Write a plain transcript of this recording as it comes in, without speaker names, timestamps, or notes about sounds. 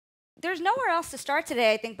there's nowhere else to start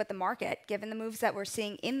today, I think, but the market, given the moves that we're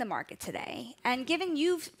seeing in the market today. And given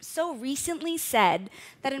you've so recently said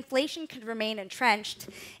that inflation could remain entrenched,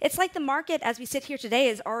 it's like the market, as we sit here today,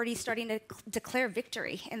 is already starting to declare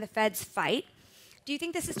victory in the Fed's fight. Do you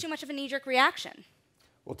think this is too much of a knee-jerk reaction?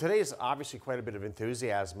 Well, today is obviously quite a bit of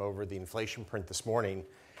enthusiasm over the inflation print this morning.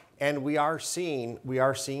 And we are seeing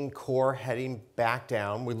core heading back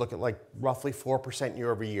down. We look at like roughly 4%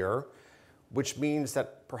 year over year, which means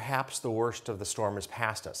that perhaps the worst of the storm is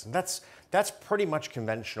past us. And that's pretty much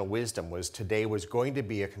conventional wisdom, was today was going to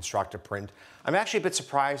be a constructive print. I'm actually a bit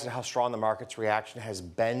surprised at how strong the market's reaction has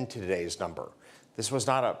been to today's number. This was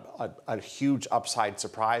not a huge upside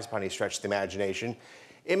surprise by any stretch of the imagination.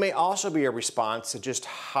 It may also be a response to just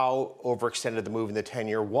how overextended the move in the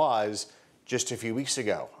 10-year was just a few weeks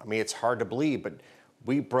ago. I mean, it's hard to believe, but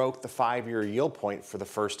we broke the 5-year yield point for the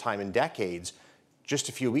first time in decades just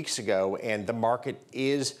a few weeks ago, and the market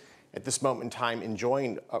is, at this moment in time,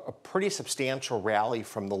 enjoying a pretty substantial rally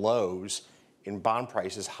from the lows in bond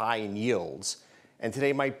prices, high in yields, and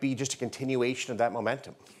today might be just a continuation of that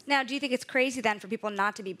momentum. Now, do you think it's crazy then for people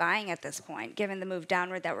not to be buying at this point, given the move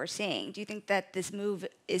downward that we're seeing? Do you think that this move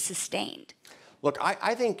is sustained? Look,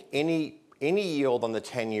 I think any yield on the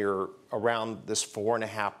 10-year around this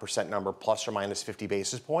 4.5% number, plus or minus 50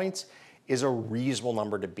 basis points, is a reasonable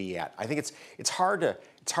number to be at. I think it's hard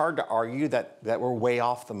to argue that we're way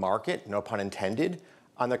off the market, no pun intended,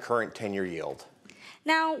 on the current 10-year yield.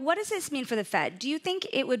 Now, what does this mean for the Fed? Do you think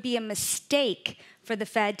it would be a mistake for the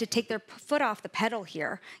Fed to take their foot off the pedal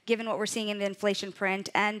here, given what we're seeing in the inflation print,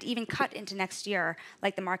 and even cut into next year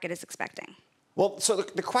like the market is expecting? Well, so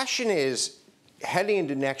the question is, heading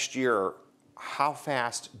into next year, how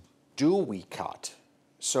fast do we cut?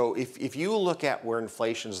 So if you look at where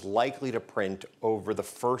inflation is likely to print over the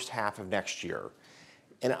first half of next year,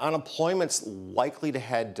 and unemployment's likely to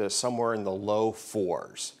head to somewhere in the low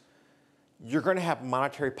 4s, you're going to have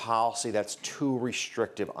monetary policy that's too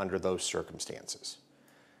restrictive under those circumstances.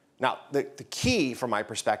 Now, the key, from my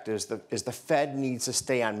perspective, is the Fed needs to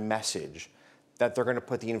stay on message that they're going to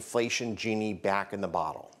put the inflation genie back in the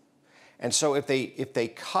bottle. And so if they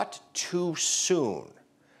cut too soon,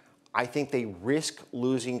 I think they risk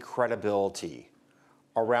losing credibility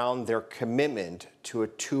around their commitment to a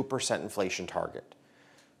 2% inflation target.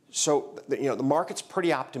 So, the market's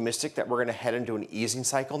pretty optimistic that we're going to head into an easing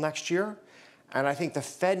cycle next year. And I think the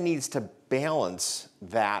Fed needs to balance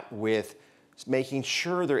that with making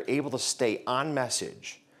sure they're able to stay on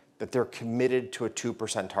message that they're committed to a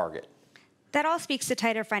 2% target. That all speaks to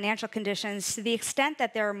tighter financial conditions to the extent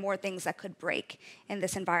that there are more things that could break in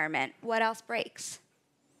this environment. What else breaks?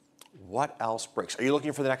 What else breaks? Are you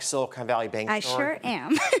looking for the next Silicon Valley Bank story? I sure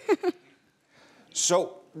am.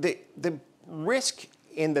 So the risk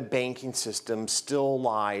in the banking system still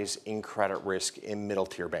lies in credit risk in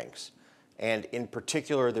middle-tier banks. And in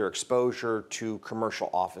particular, their exposure to commercial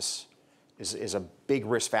office is a big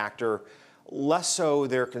risk factor, less so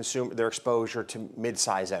their exposure to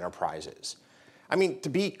mid-sized enterprises. I mean, to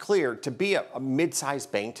be clear, to be a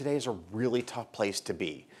mid-sized bank today is a really tough place to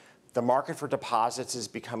be. The market for deposits is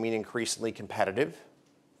becoming increasingly competitive.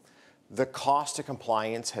 The cost of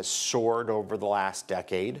compliance has soared over the last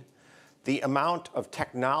decade. The amount of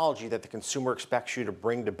technology that the consumer expects you to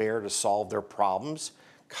bring to bear to solve their problems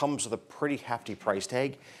comes with a pretty hefty price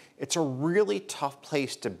tag. It's a really tough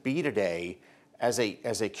place to be today as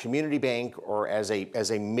a community bank or as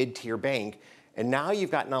a mid-tier bank. And now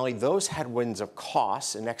you've got not only those headwinds of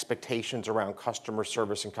costs and expectations around customer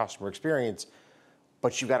service and customer experience,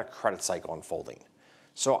 but you've got a credit cycle unfolding.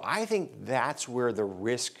 So I think that's where the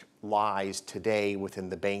risk lies today within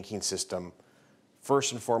the banking system.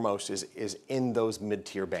 First and foremost is in those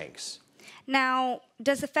mid-tier banks. Now,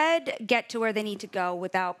 does the Fed get to where they need to go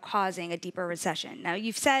without causing a deeper recession? Now,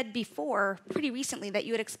 you've said before, pretty recently, that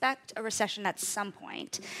you would expect a recession at some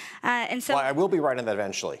point. And so, well, I will be right on that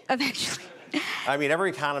eventually. Eventually. I mean, every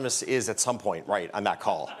economist is at some point right on that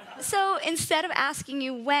call. So instead of asking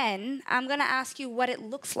you when, I'm going to ask you what it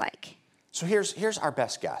looks like. So here's our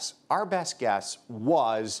best guess. Our best guess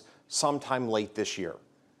was sometime late this year.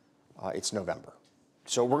 It's November.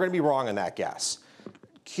 So we're going to be wrong on that guess.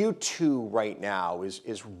 Q2 right now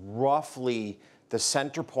is roughly the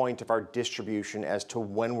center point of our distribution as to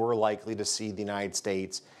when we're likely to see the United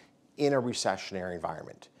States in a recessionary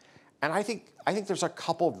environment. And I think there's a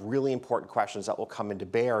couple of really important questions that will come into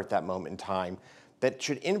bear at that moment in time that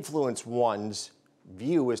should influence one's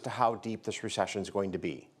view as to how deep this recession is going to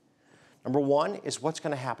be. Number one is what's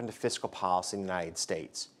going to happen to fiscal policy in the United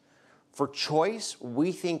States. For choice,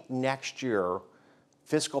 we think next year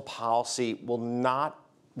fiscal policy will not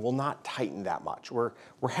will not tighten that much. We're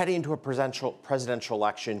heading into a presidential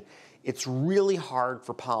election. It's really hard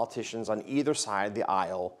for politicians on either side of the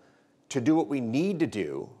aisle to do what we need to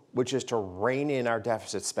do, which is to rein in our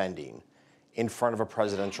deficit spending in front of a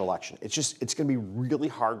presidential election. It's going to be really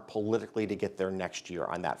hard politically to get there next year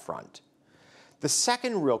on that front. The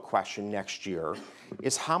second real question next year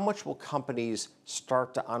is how much will companies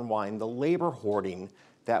start to unwind the labor hoarding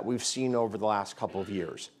that we've seen over the last couple of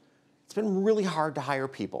years. It's been really hard to hire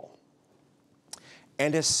people.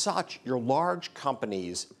 And as such, your large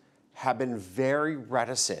companies have been very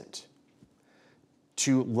reticent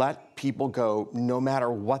to let people go no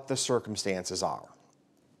matter what the circumstances are.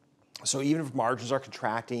 So even if margins are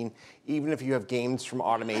contracting, even if you have gains from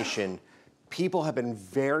automation, people have been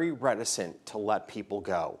very reticent to let people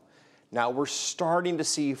go. Now we're starting to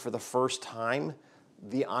see for the first time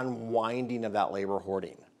the unwinding of that labor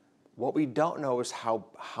hoarding. What we don't know is how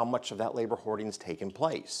much of that labor hoarding has taken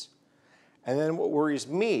place. And then what worries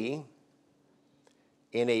me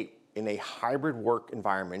in a hybrid work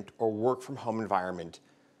environment or work from home environment,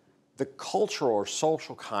 the cultural or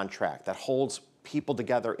social contract that holds people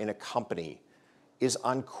together in a company is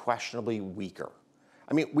unquestionably weaker.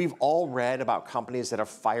 I mean, we've all read about companies that have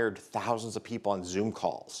fired thousands of people on Zoom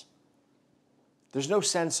calls. There's no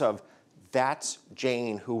sense of, that's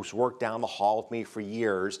Jane who's worked down the hall with me for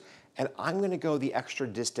years, and I'm going to go the extra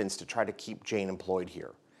distance to try to keep Jane employed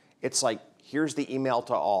here. It's like, here's the email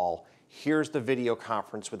to all, here's the video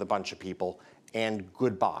conference with a bunch of people, and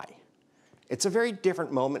goodbye. It's a very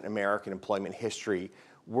different moment in American employment history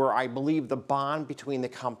where I believe the bond between the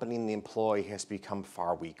company and the employee has become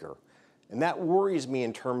far weaker. And that worries me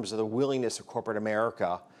in terms of the willingness of corporate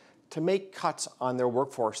America to make cuts on their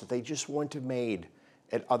workforce that they just wouldn't have made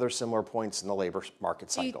at other similar points in the labor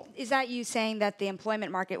market cycle. Is that you saying that the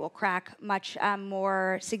employment market will crack much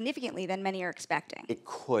more significantly than many are expecting? It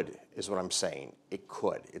could, is what I'm saying. It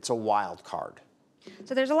could. It's a wild card.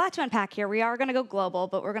 So there's a lot to unpack here. We are going to go global,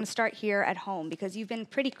 but we're going to start here at home because you've been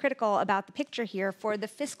pretty critical about the picture here for the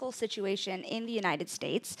fiscal situation in the United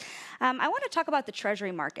States. I want to talk about the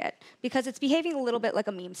Treasury market because it's behaving a little bit like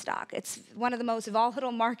a meme stock. It's one of the most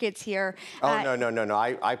volatile markets here. Oh, no.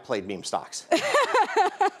 I played meme stocks.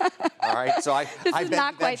 All right, so I've been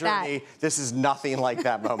not quite that journey. This is nothing like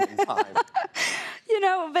that moment in time.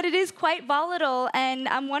 But it is quite volatile, and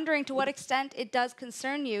I'm wondering to what extent it does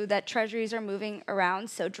concern you that treasuries are moving around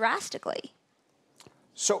so drastically.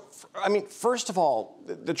 So, first of all,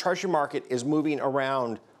 the Treasury market is moving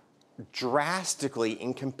around drastically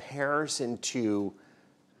in comparison to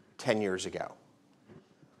 10 years ago,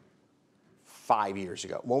 5 years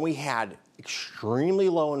ago, when we had extremely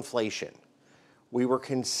low inflation. We were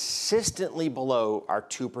consistently below our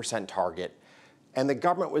 2% target. And the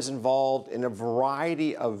government was involved in a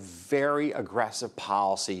variety of very aggressive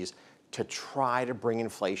policies to try to bring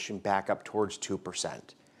inflation back up towards 2%.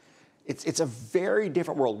 It's a very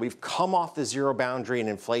different world. We've come off the zero boundary in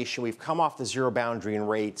inflation. We've come off the zero boundary in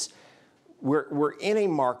rates. We're in a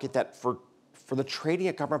market that for the trading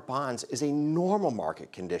of government bonds is a normal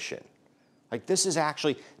market condition. Like this is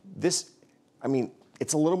actually,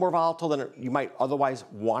 it's a little more volatile than you might otherwise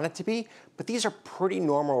want it to be, but these are pretty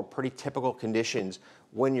normal, pretty typical conditions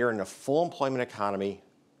when you're in a full employment economy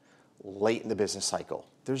late in the business cycle.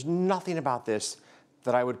 There's nothing about this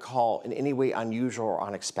that I would call in any way unusual or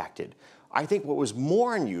unexpected. I think what was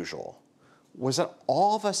more unusual was that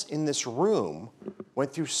all of us in this room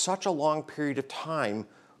went through such a long period of time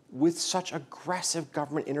with such aggressive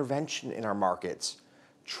government intervention in our markets,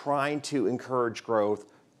 trying to encourage growth,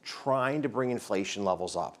 trying to bring inflation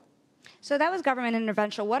levels up. So that was government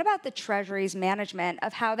intervention. What about the Treasury's management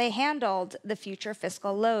of how they handled the future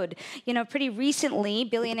fiscal load? Pretty recently,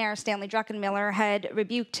 billionaire Stanley Druckenmiller had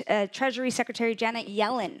rebuked Treasury Secretary Janet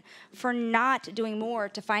Yellen for not doing more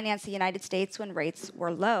to finance the United States when rates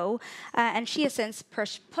were low. And she has since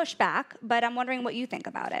pushed back, but I'm wondering what you think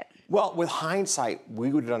about it. Well, with hindsight,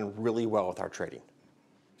 we would have done really well with our trading.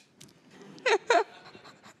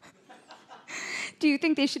 Do you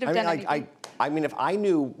think they should have done anything? If I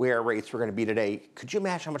knew where rates were going to be today, could you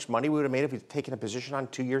imagine how much money we would have made if we'd taken a position on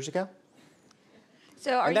 2 years ago?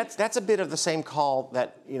 So that's a bit of the same call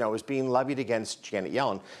that is being levied against Janet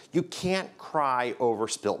Yellen. You can't cry over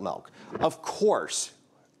spilt milk. Of course,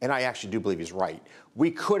 and I actually do believe he's right,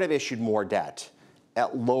 we could have issued more debt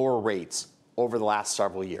at lower rates over the last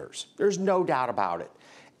several years. There's no doubt about it.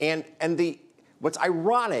 And what's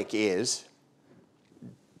ironic is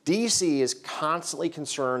D.C. is constantly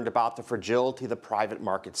concerned about the fragility of the private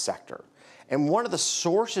market sector. And one of the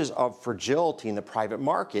sources of fragility in the private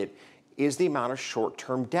market is the amount of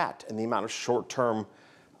short-term debt and the amount of short-term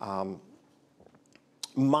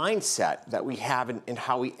mindset that we have in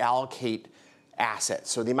how we allocate assets.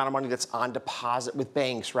 So the amount of money that's on deposit with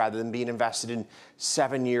banks rather than being invested in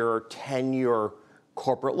 7-year or 10-year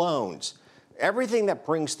corporate loans. Everything that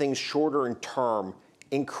brings things shorter in term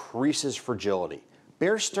increases fragility.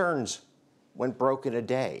 Bear Stearns went broke in a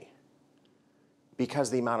day because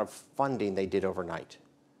of the amount of funding they did overnight.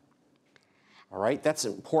 All right, that's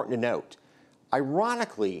important to note.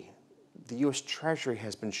 Ironically, the U.S. Treasury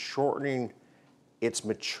has been shortening its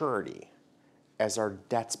maturity as our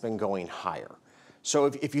debt's been going higher. So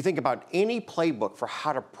if you think about any playbook for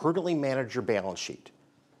how to prudently manage your balance sheet,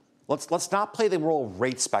 let's not play the role of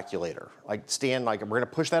rate speculator. Like Stan, we're going to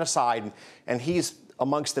push that aside, and he's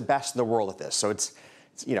amongst the best in the world at this. So it's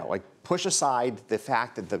push aside the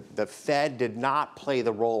fact that the Fed did not play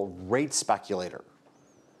the role of rate speculator,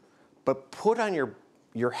 but put on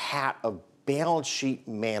your hat of balance sheet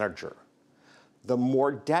manager. The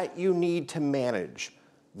more debt you need to manage,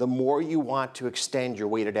 the more you want to extend your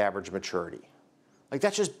weighted average maturity.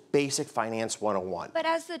 That's just basic finance 101. But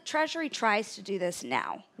as the Treasury tries to do this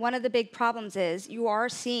now, one of the big problems is you are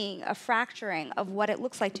seeing a fracturing of what it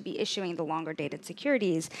looks like to be issuing the longer dated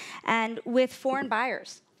securities. And with foreign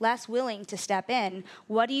buyers less willing to step in,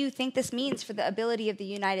 what do you think this means for the ability of the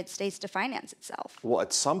United States to finance itself? Well,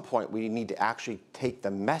 at some point, we need to actually take the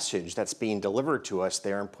message that's being delivered to us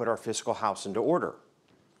there and put our fiscal house into order.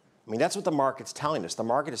 I mean, that's what the market's telling us. The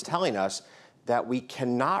market is telling us that we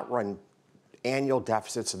cannot run annual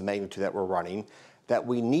deficits of the magnitude that we're running, that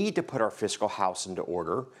we need to put our fiscal house into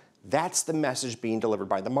order. That's the message being delivered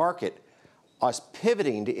by the market. Us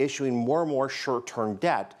pivoting to issuing more and more short-term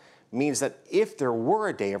debt means that if there were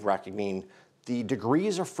a day of reckoning, the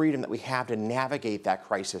degrees of freedom that we have to navigate that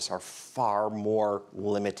crisis are far more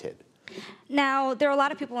limited. Now, there are a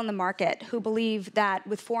lot of people in the market who believe that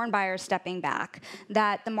with foreign buyers stepping back,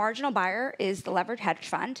 that the marginal buyer is the levered hedge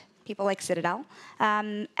fund, people like Citadel,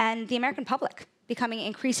 and the American public becoming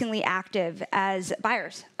increasingly active as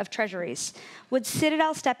buyers of treasuries. Would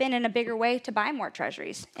Citadel step in a bigger way to buy more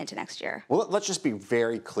treasuries into next year? Well, let's just be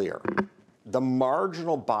very clear. The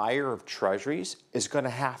marginal buyer of treasuries is going to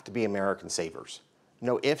have to be American savers.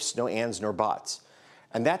 No ifs, no ands, nor buts.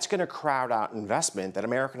 And that's going to crowd out investment that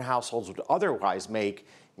American households would otherwise make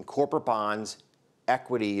in corporate bonds,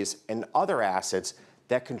 equities, and other assets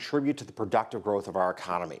that contribute to the productive growth of our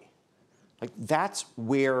economy. That's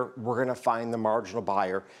where we're going to find the marginal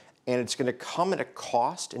buyer, and it's going to come at a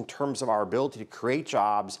cost in terms of our ability to create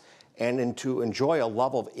jobs and to enjoy a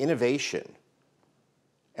level of innovation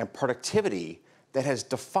and productivity that has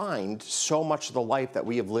defined so much of the life that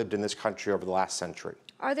we have lived in this country over the last century.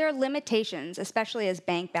 Are there limitations, especially as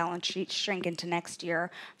bank balance sheets shrink into next year,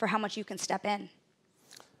 for how much you can step in?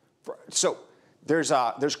 So there's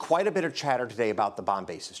quite a bit of chatter today about the bond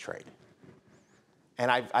basis trade. And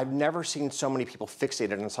I've never seen so many people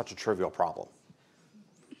fixated on such a trivial problem.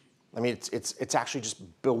 I mean, it's actually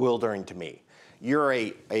just bewildering to me. You're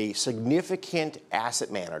a significant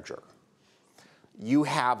asset manager. You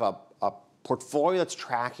have a portfolio that's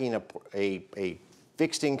tracking a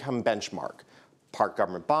fixed income benchmark, part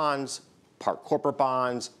government bonds, part corporate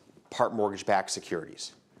bonds, part mortgage-backed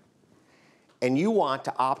securities. And you want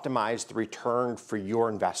to optimize the return for your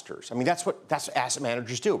investors. I mean, that's what asset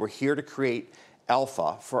managers do. We're here to create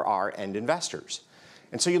alpha for our end investors.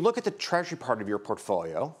 And so you look at the treasury part of your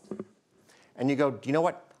portfolio and you go, you know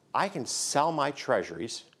what? I can sell my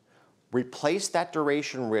treasuries, replace that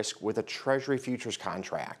duration risk with a treasury futures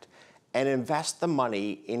contract, and invest the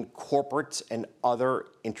money in corporates and other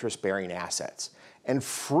interest-bearing assets and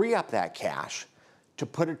free up that cash to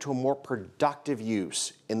put it to a more productive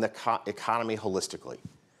use in the economy holistically.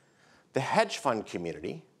 The hedge fund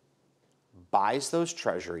community buys those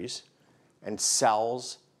treasuries and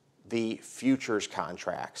sells the futures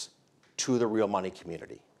contracts to the real money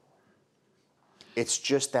community. It's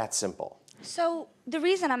just that simple. So the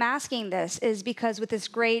reason I'm asking this is because with this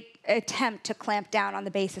great attempt to clamp down on the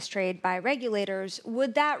basis trade by regulators,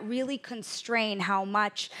 would that really constrain how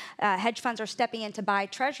much hedge funds are stepping in to buy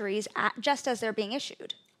treasuries just as they're being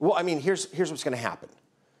issued? Well, I mean, here's what's going to happen.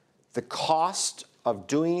 The cost of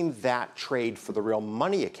doing that trade for the real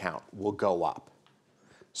money account will go up.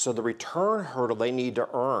 So the return hurdle they need to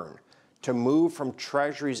earn to move from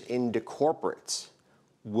treasuries into corporates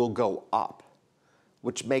will go up,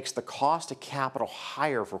 which makes the cost of capital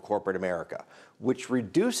higher for corporate America, which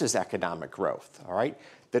reduces economic growth, all right?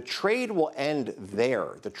 The trade will end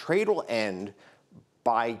there. The trade will end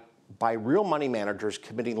by real money managers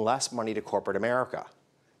committing less money to corporate America.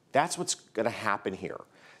 That's what's going to happen here.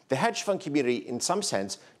 The hedge fund community, in some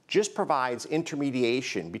sense, just provides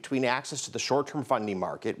intermediation between access to the short-term funding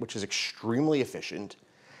market, which is extremely efficient,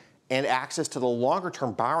 and access to the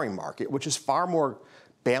longer-term borrowing market, which is far more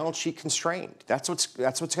balance sheet constrained. That's what's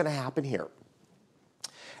going to happen here.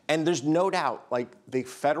 And there's no doubt, like, the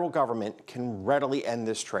federal government can readily end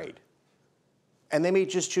this trade. And they may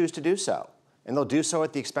just choose to do so. And they'll do so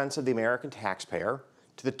at the expense of the American taxpayer,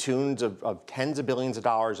 to the tunes of tens of billions of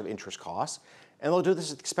dollars of interest costs. And they'll do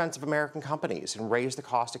this at the expense of American companies and raise the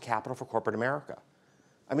cost of capital for corporate America.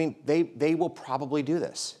 I mean, they will probably do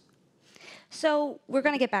this. So we're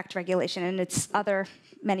going to get back to regulation in its other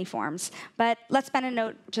many forms, but let's spend a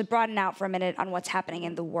note to broaden out for a minute on what's happening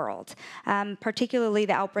in the world, particularly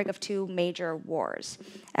the outbreak of two major wars.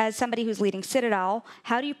 As somebody who's leading Citadel,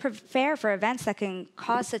 how do you prepare for events that can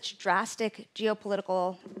cause such drastic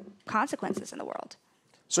geopolitical consequences in the world?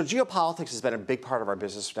 So geopolitics has been a big part of our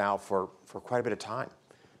business now for quite a bit of time.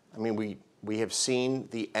 I mean, we have seen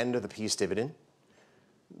the end of the peace dividend.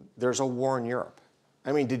 There's a war in Europe.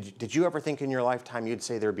 I mean, did you ever think in your lifetime you'd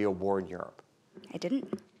say there'd be a war in Europe? I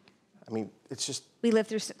didn't. I mean, it's just... We lived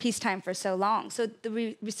through peacetime for so long. So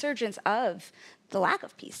the resurgence of the lack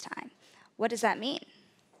of peacetime, what does that mean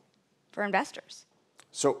for investors?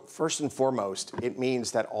 So first and foremost, it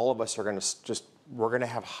means that all of us are going to we're going to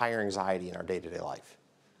have higher anxiety in our day-to-day life.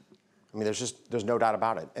 I mean, there's no doubt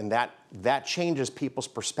about it. And that changes people's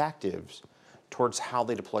perspectives towards how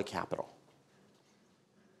they deploy capital,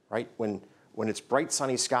 right? When it's bright,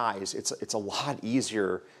 sunny skies, it's a lot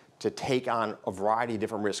easier to take on a variety of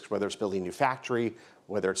different risks, whether it's building a new factory,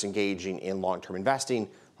 whether it's engaging in long-term investing.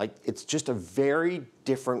 Like, it's just a very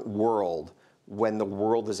different world when the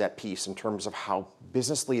world is at peace in terms of how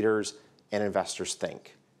business leaders and investors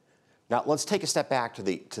think. Now, let's take a step back to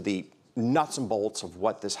the nuts and bolts of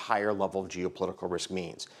what this higher level of geopolitical risk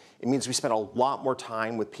means. It means we spend a lot more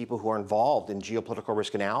time with people who are involved in geopolitical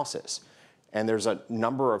risk analysis. And there's a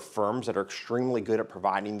number of firms that are extremely good at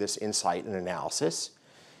providing this insight and analysis.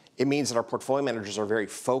 It means that our portfolio managers are very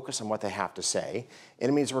focused on what they have to say. And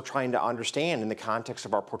it means we're trying to understand, in the context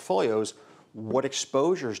of our portfolios, what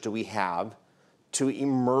exposures do we have to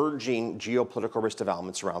emerging geopolitical risk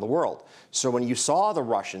developments around the world. So when you saw the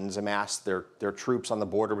Russians amass their troops on the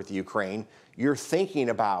border with Ukraine, you're thinking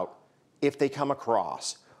about, if they come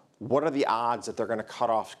across, what are the odds that they're going to cut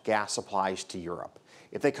off gas supplies to Europe?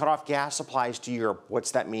 If they cut off gas supplies to Europe,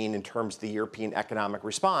 what's that mean in terms of the European economic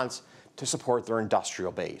response to support their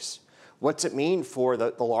industrial base? What's it mean for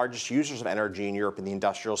the largest users of energy in Europe in the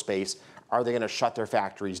industrial space? Are they going to shut their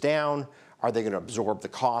factories down? Are they going to absorb the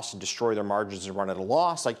costs and destroy their margins and run at a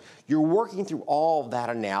loss? Like, you're working through all of that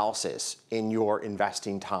analysis in your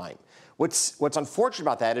investing time. What's unfortunate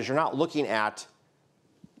about that is you're not looking at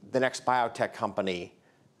the next biotech company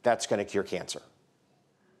that's going to cure cancer.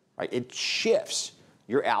 Right? It shifts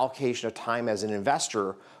your allocation of time as an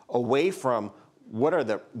investor away from what are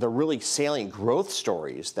the really salient growth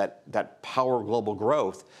stories that power global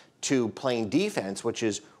growth to playing defense, which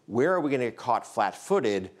is, where are we going to get caught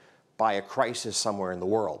flat-footed by a crisis somewhere in the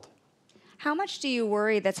world? How much do you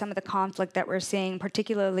worry that some of the conflict that we're seeing,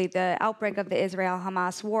 particularly the outbreak of the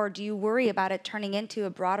Israel-Hamas war, do you worry about it turning into a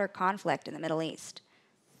broader conflict in the Middle East?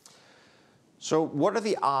 So what are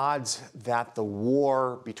the odds that the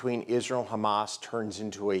war between Israel and Hamas turns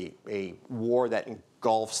into a war that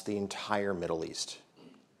engulfs the entire Middle East?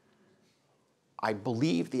 I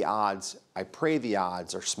believe the odds, I pray the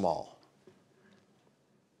odds are small.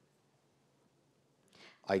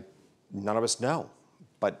 None of us know,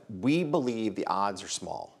 but we believe the odds are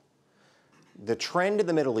small. The trend in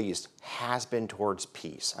the Middle East has been towards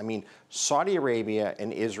peace. I mean, Saudi Arabia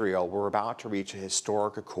and Israel were about to reach a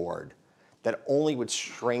historic accord that only would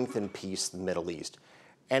strengthen peace in the Middle East.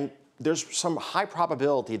 And there's some high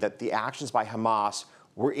probability that the actions by Hamas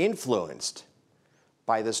were influenced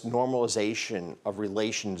by this normalization of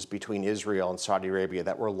relations between Israel and Saudi Arabia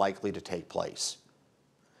that were likely to take place.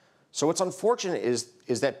 So what's unfortunate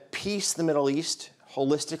is that peace in the Middle East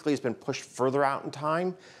holistically has been pushed further out in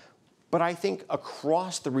time. But I think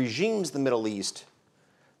across the regimes in the Middle East,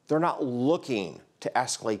 they're not looking to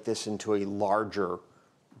escalate this into a larger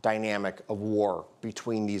dynamic of war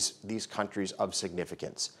between these countries of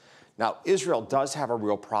significance. Now, Israel does have a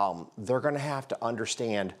real problem. They're going to have to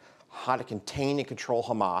understand how to contain and control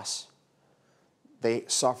Hamas. They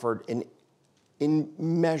suffered an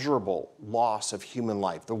immeasurable loss of human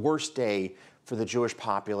life, the worst day for the Jewish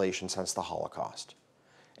population since the Holocaust.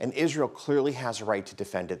 And Israel clearly has a right to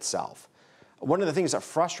defend itself. One of the things that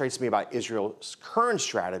frustrates me about Israel's current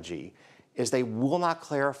strategy is they will not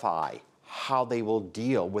clarify how they will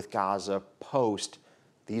deal with Gaza post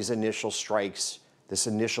these initial strikes, this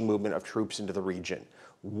initial movement of troops into the region.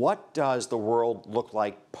 What does the world look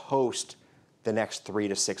like post the next 3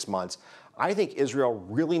 to 6 months? I think Israel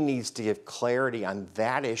really needs to give clarity on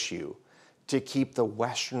that issue to keep the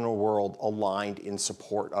Western world aligned in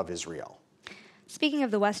support of Israel. Speaking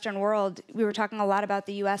of the Western world, we were talking a lot about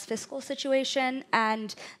the U.S. fiscal situation,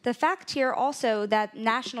 and the fact here also that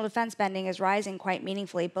national defense spending is rising quite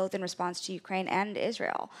meaningfully, both in response to Ukraine and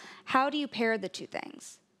Israel. How do you pair the two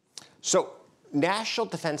things? So national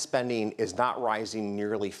defense spending is not rising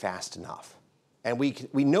nearly fast enough. And we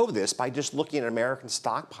know this by just looking at American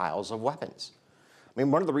stockpiles of weapons. I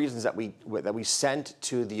mean, one of the reasons that we sent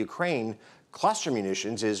to the Ukraine cluster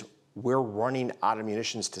munitions is we're running out of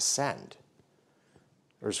munitions to send.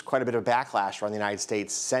 There's quite a bit of backlash from the United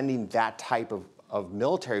States sending that type of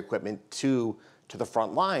military equipment to the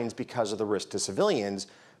front lines because of the risk to civilians.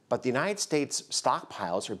 But the United States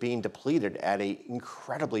stockpiles are being depleted at an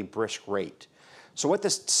incredibly brisk rate. So what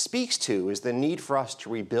this speaks to is the need for us to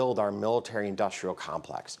rebuild our military-industrial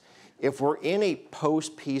complex. If we're in a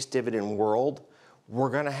post-peace dividend world, we're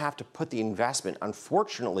going to have to put the investment,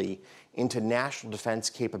 unfortunately, into national defense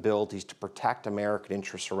capabilities to protect American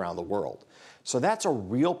interests around the world. So that's a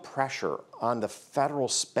real pressure on the federal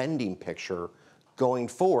spending picture going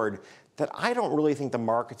forward that I don't really think the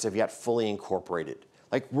markets have yet fully incorporated.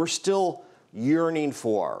 Like, we're still yearning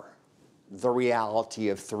for the reality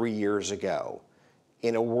of 3 years ago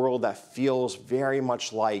in a world that feels very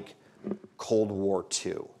much like Cold War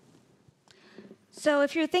II. So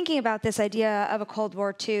if you're thinking about this idea of a Cold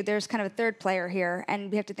War II, there's kind of a third player here,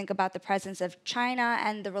 and we have to think about the presence of China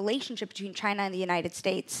and the relationship between China and the United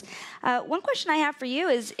States. One question I have for you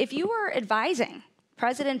is, if you were advising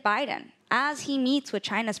President Biden as he meets with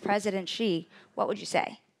China's President Xi, what would you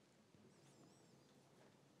say?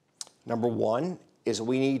 Number one is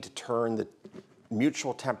we need to turn the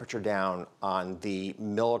mutual temperature down on the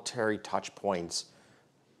military touch points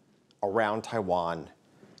around Taiwan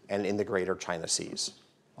and in the greater China Seas.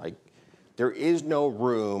 Like, there is no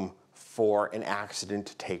room for an accident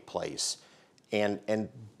to take place. And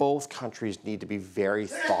both countries need to be very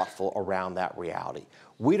thoughtful around that reality.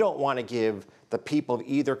 We don't want to give the people of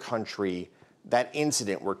either country that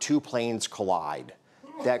incident where two planes collide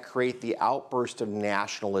that create the outburst of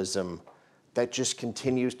nationalism that just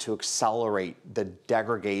continues to accelerate the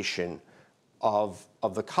degradation of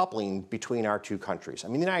the coupling between our two countries. I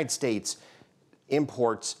mean, the United States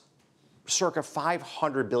imports circa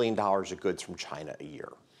 $500 billion of goods from China a year.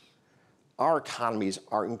 Our economies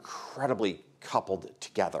are incredibly coupled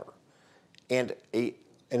together. And an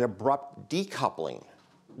abrupt decoupling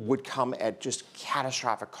would come at just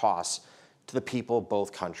catastrophic costs to the people of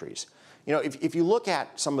both countries. You know, if you look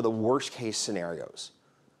at some of the worst case scenarios,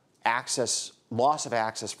 loss of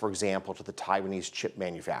access, for example, to the Taiwanese chip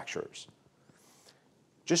manufacturers.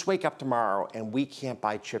 Just wake up tomorrow and we can't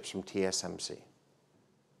buy chips from TSMC.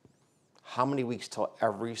 How many weeks till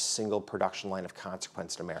every single production line of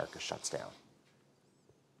consequence in America shuts down?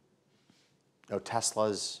 No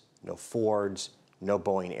Teslas, no Fords, no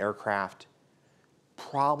Boeing aircraft.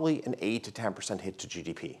 Probably an 8 to 10% hit to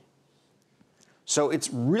GDP. So it's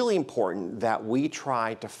really important that we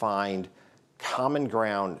try to find common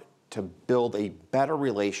ground to build a better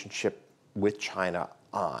relationship with China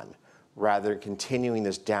on, rather than continuing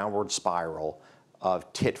this downward spiral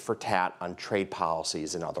of tit for tat on trade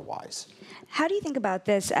policies and otherwise. How do you think about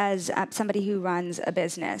this as somebody who runs a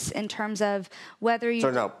business in terms of whether you...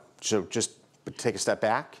 So just take a step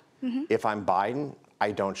back. Mm-hmm. If I'm Biden,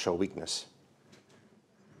 I don't show weakness.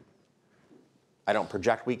 I don't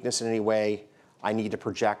project weakness in any way. I need to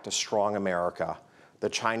project a strong America. The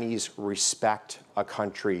Chinese respect a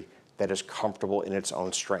country that is comfortable in its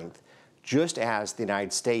own strength, just as the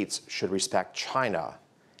United States should respect China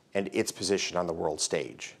and its position on the world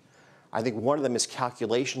stage. I think one of the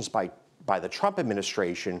miscalculations by the Trump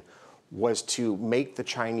administration was to make the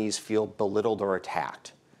Chinese feel belittled or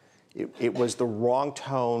attacked. It was the wrong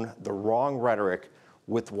tone, the wrong rhetoric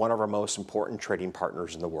with one of our most important trading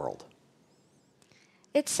partners in the world.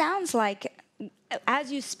 It sounds like,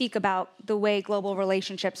 as you speak about the way global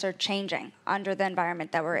relationships are changing under the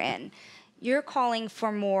environment that we're in, you're calling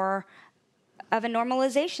for more of a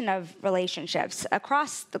normalization of relationships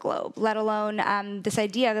across the globe, let alone this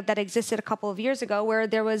idea that existed a couple of years ago where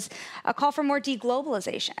there was a call for more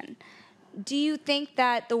deglobalization. Do you think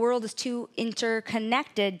that the world is too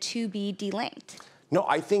interconnected to be delinked? No,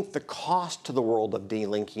 I think the cost to the world of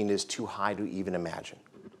delinking is too high to even imagine.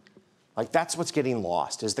 Like, that's what's getting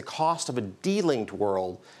lost, is the cost of a delinked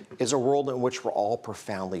world is a world in which we're all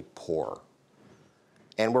profoundly poor.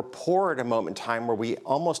 And we're poor at a moment in time where we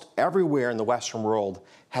almost everywhere in the Western world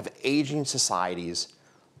have aging societies,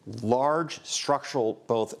 large structural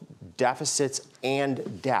both deficits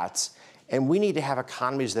and debts, and we need to have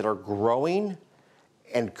economies that are growing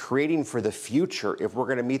and creating for the future if we're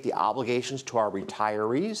going to meet the obligations to our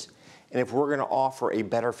retirees and if we're going to offer a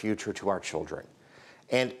better future to our children.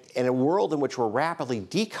 And in a world in which we're rapidly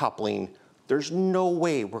decoupling, there's no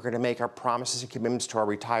way we're going to make our promises and commitments to our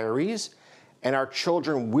retirees, and our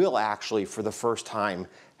children will actually, for the first time,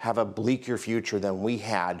 have a bleaker future than we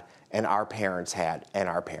had, and our parents had, and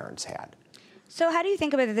our parents had. So how do you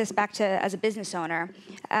think about this back to as a business owner?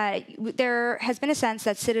 There has been a sense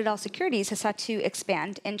that Citadel Securities has sought to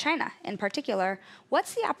expand in China in particular.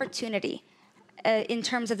 What's the opportunity in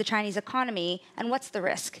terms of the Chinese economy, and what's the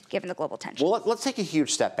risk given the global tension? Well, let's take a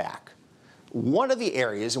huge step back. One of the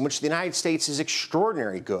areas in which the United States is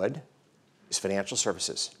extraordinarily good is financial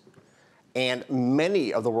services. And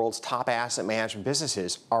many of the world's top asset management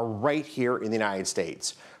businesses are right here in the United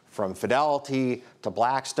States. From Fidelity to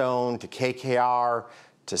Blackstone to KKR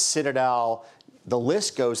to Citadel, the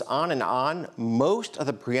list goes on and on. Most of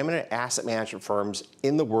the preeminent asset management firms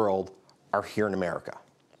in the world are here in America.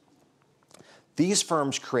 These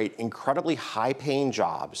firms create incredibly high-paying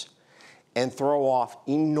jobs and throw off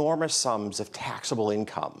enormous sums of taxable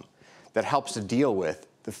income that helps to deal with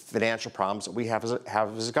the financial problems that we have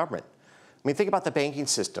as a government. I mean, think about the banking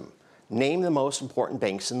system. Name the most important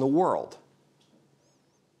banks in the world.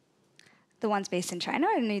 The ones based in China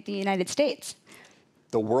or in the United States?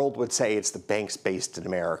 The world would say it's the banks based in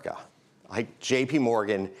America. Like JP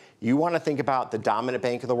Morgan, you want to think about the dominant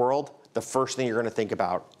bank of the world, the first thing you're going to think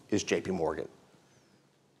about is JP Morgan.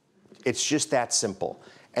 It's just that simple.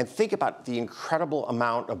 And think about the incredible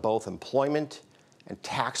amount of both employment and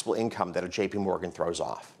taxable income that a JP Morgan throws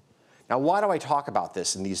off. Now, why do I talk about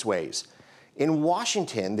this in these ways? In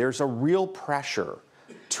Washington, there's a real pressure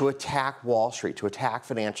to attack Wall Street, to attack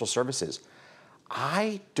financial services.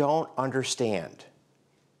 I don't understand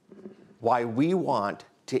why we want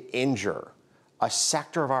to injure a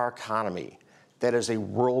sector of our economy that is a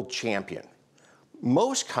world champion.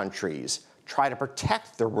 Most countries try to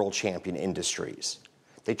protect their world champion industries.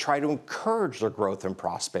 They try to encourage their growth and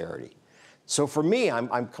prosperity. So for me,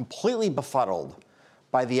 I'm completely befuddled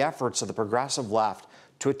by the efforts of the progressive left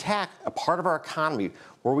to attack a part of our economy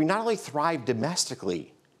where we not only thrive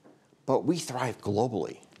domestically, but we thrive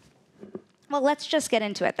globally. Well, let's just get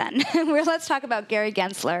into it then. Let's talk about Gary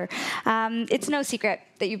Gensler. It's no secret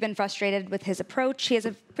that you've been frustrated with his approach. He has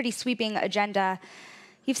a pretty sweeping agenda.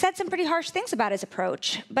 You've said some pretty harsh things about his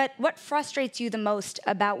approach, but what frustrates you the most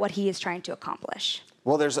about what he is trying to accomplish?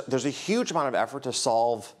 Well, there's a huge amount of effort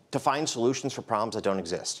to find solutions for problems that don't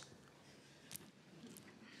exist.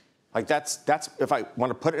 Like that's if I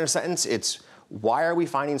want to put it in a sentence, it's why are we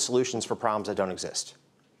finding solutions for problems that don't exist?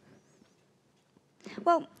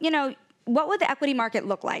 Well, what would the equity market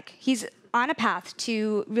look like? He's on a path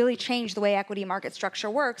to really change the way equity market structure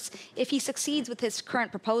works. If he succeeds with his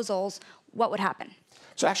current proposals, what would happen?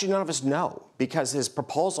 So actually, none of us know, because his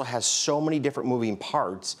proposal has so many different moving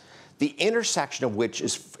parts, the intersection of which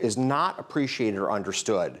is not appreciated or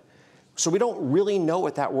understood. So we don't really know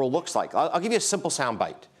what that world looks like. I'll give you a simple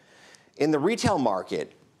soundbite. In the retail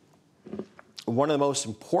market, one of the most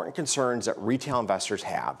important concerns that retail investors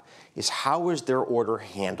have is how is their order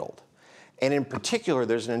handled? And in particular,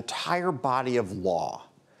 there's an entire body of law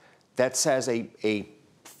that says a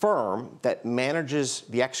firm that manages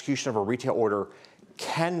the execution of a retail order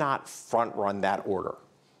cannot front-run that order.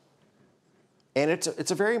 And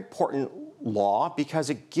it's a very important law because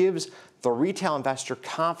it gives the retail investor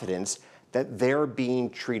confidence that they're being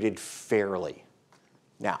treated fairly.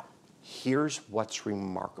 Now, here's what's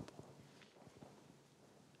remarkable.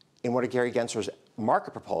 In one of Gary Gensler's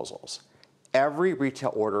market proposals, every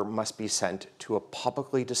retail order must be sent to a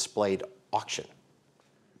publicly displayed auction.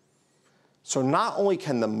 So not only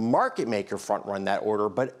can the market maker front-run that order,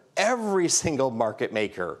 but every single market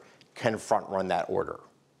maker can front-run that order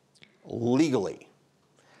legally.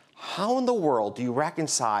 How in the world do you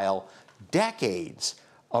reconcile decades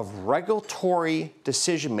of regulatory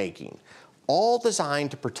decision-making, all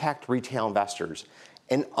designed to protect retail investors,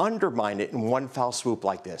 and undermine it in one fell swoop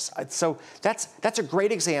like this? So that's a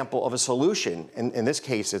great example of a solution. In this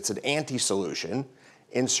case, it's an anti-solution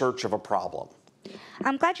in search of a problem.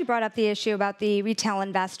 I'm glad you brought up the issue about the retail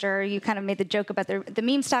investor. You kind of made the joke about the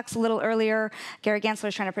meme stocks a little earlier. Gary Gensler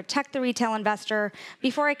is trying to protect the retail investor.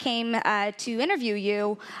 Before I came to interview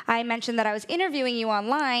you, I mentioned that I was interviewing you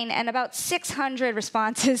online, and about 600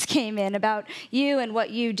 responses came in about you and what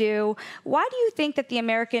you do. Why do you think that the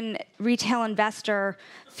American retail investor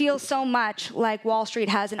feels so much like Wall Street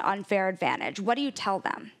has an unfair advantage? What do you tell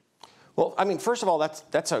them? Well, I mean, first of all,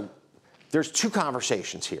 that's there's two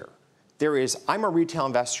conversations here. There is, I'm a retail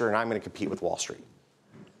investor and I'm going to compete with Wall Street.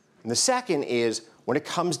 And the second is, when it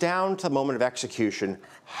comes down to the moment of execution,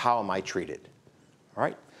 how am I treated? All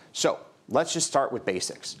right? So let's just start with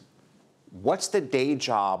basics. What's the day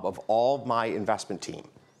job of all of my investment team?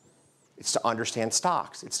 It's to understand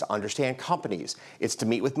stocks. It's to understand companies. It's to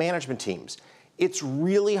meet with management teams. It's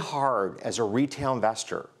really hard as a retail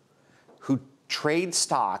investor who trades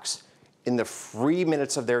stocks in the free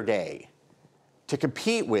minutes of their day to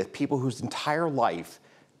compete with people whose entire life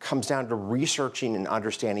comes down to researching and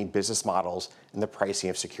understanding business models and the pricing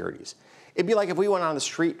of securities. It'd be like if we went on the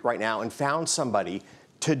street right now and found somebody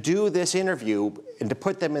to do this interview and to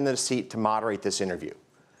put them in the seat to moderate this interview.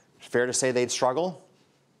 Fair to say they'd struggle?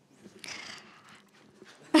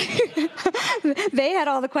 They had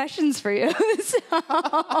all the questions for you.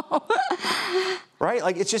 So. Right?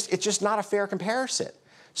 Like it's just not a fair comparison.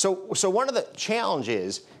 So one of the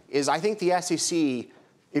challenges is I think the SEC,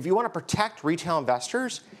 if you want to protect retail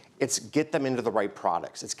investors, it's get them into the right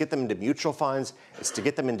products. It's get them into mutual funds. It's to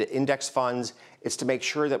get them into index funds. It's to make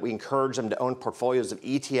sure that we encourage them to own portfolios of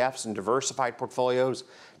ETFs and diversified portfolios,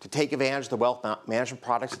 to take advantage of the wealth management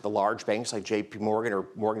products that the large banks like JP Morgan or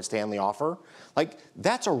Morgan Stanley offer. Like,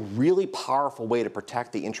 that's a really powerful way to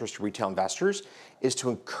protect the interest of retail investors, is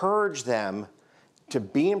to encourage them to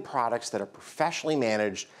be in products that are professionally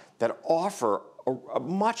managed, that offer a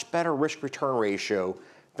much better risk-return ratio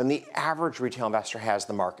than the average retail investor has in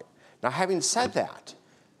the market. Now, having said that,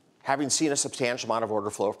 having seen a substantial amount of order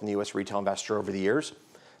flow from the U.S. retail investor over the years,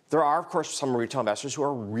 there are, of course, some retail investors who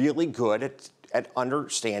are really good at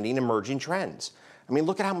understanding emerging trends. I mean,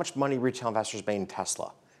 look at how much money retail investors made in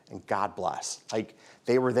Tesla, and God bless. Like,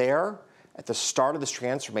 they were there at the start of this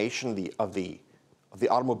transformation of the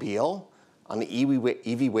automobile on the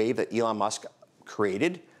EV wave that Elon Musk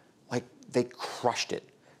created. Like, they crushed it.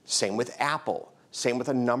 Same with Apple. Same with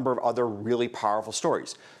a number of other really powerful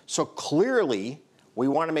stories. So clearly, we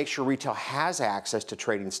want to make sure retail has access to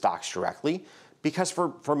trading stocks directly, because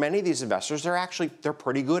for many of these investors, they're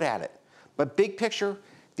pretty good at it. But big picture,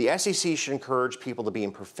 the SEC should encourage people to be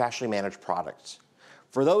in professionally managed products.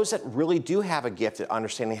 For those that really do have a gift at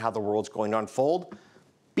understanding how the world's going to unfold,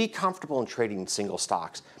 be comfortable in trading in single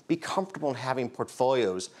stocks. Be comfortable in having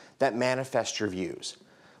portfolios that manifest your views.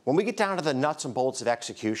 When we get down to the nuts and bolts of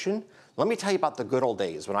execution, let me tell you about the good old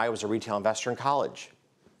days when I was a retail investor in college.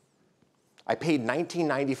 I paid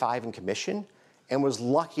 $19.95 in commission and was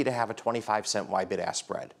lucky to have a 25-cent wide bid-ask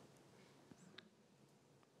spread.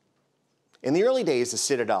 In the early days of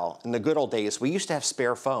Citadel, in the good old days, we used to have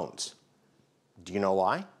spare phones. Do you know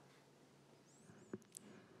why?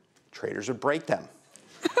 Traders would break them.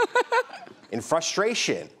 In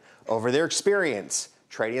frustration over their experience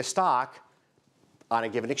trading a stock on a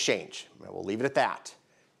given exchange. We'll leave it at that.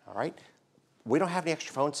 All right? We don't have any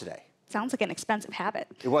extra phones today. Sounds like an expensive habit.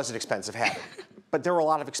 It was an expensive habit. But there were a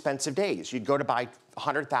lot of expensive days. You'd go to buy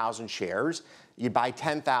 100,000 shares. You'd buy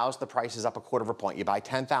 10,000, the price is up a quarter of a point. You buy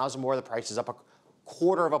 10,000 more, the price is up a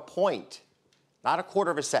quarter of a point. Not a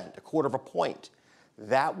quarter of a cent, a quarter of a point.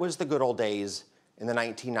 That was the good old days in the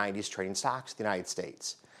 1990s trading stocks in the United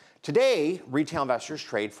States. Today, retail investors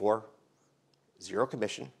trade for zero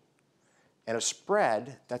commission and a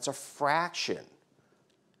spread that's a fraction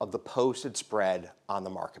of the posted spread on the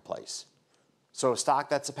marketplace. So a stock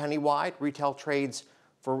that's a penny wide, retail trades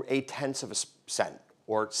for 0.8 of a cent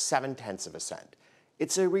or 0.7 of a cent.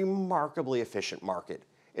 It's a remarkably efficient market.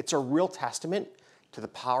 It's a real testament to the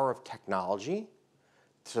power of technology,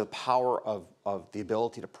 to the power of the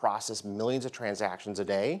ability to process millions of transactions a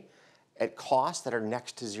day at costs that are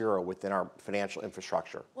next to zero within our financial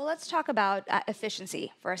infrastructure. Well, let's talk about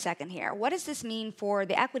efficiency for a second here. What does this mean for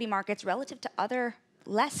the equity markets relative to other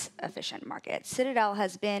less efficient markets? Citadel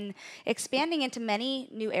has been expanding into many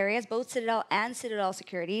new areas, both Citadel and Citadel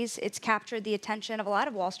Securities. It's captured the attention of a lot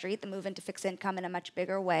of Wall Street, the move into fixed income in a much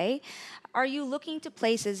bigger way. Are you looking to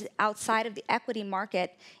places outside of the equity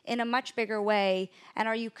market in a much bigger way? And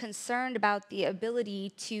are you concerned about the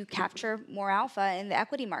ability to capture more alpha in the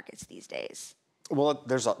equity markets these days? Well,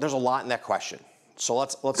 there's a lot in that question. So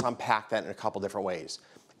let's unpack that in a couple different ways.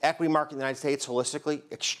 Equity market in the United States, holistically,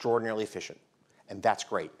 extraordinarily efficient. And that's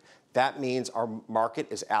great. That means our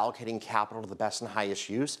market is allocating capital to the best and highest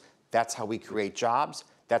use. That's how we create jobs.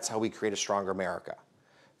 That's how we create a stronger America.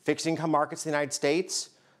 Fixed income markets in the United States,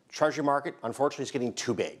 Treasury market, unfortunately, is getting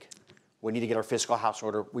too big. We need to get our fiscal house in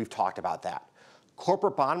order. We've talked about that.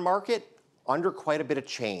 Corporate bond market, under quite a bit of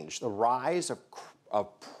change. The rise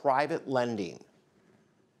of private lending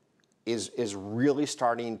is really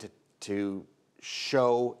starting to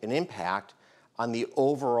show an impact on the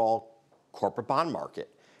overall corporate bond market.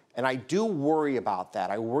 And I do worry about that.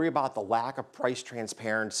 I worry about the lack of price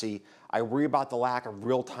transparency. I worry about the lack of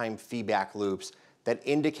real-time feedback loops that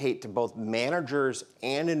indicate to both managers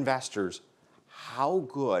and investors how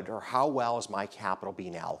good or how well is my capital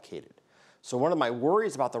being allocated. So one of my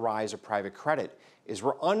worries about the rise of private credit is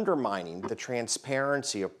we're undermining the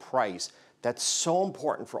transparency of price that's so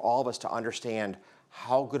important for all of us to understand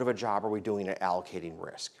how good of a job are we doing at allocating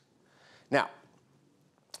risk. Now,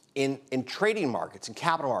 in trading markets, in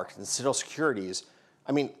capital markets, in Citadel Securities,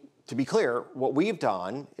 I mean, to be clear, what we've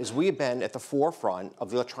done is we've been at the forefront of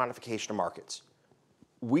the electronification of markets.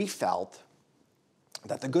 We felt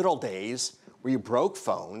that the good old days where you broke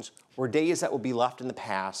phones were days that would be left in the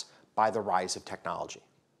past by the rise of technology.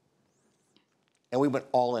 And we went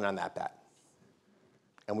all in on that bet.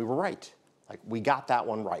 And we were right. Like, we got that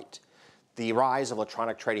one right. The rise of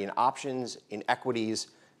electronic trading in options, in equities,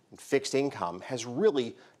 in fixed income has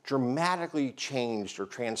really dramatically changed or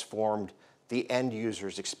transformed the end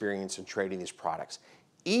user's experience in trading these products.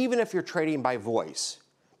 Even if you're trading by voice,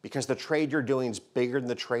 because the trade you're doing is bigger than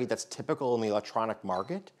the trade that's typical in the electronic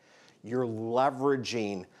market, you're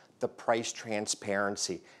leveraging the price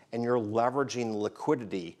transparency and you're leveraging the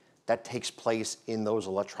liquidity that takes place in those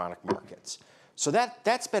electronic markets. So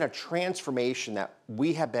that's been a transformation that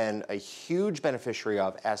we have been a huge beneficiary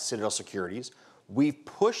of as Citadel Securities. We've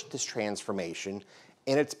pushed this transformation,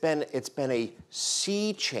 and it's been a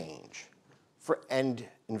sea change for end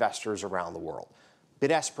investors around the world.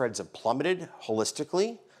 Bid-ask spreads have plummeted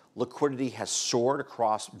holistically. Liquidity has soared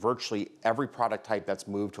across virtually every product type that's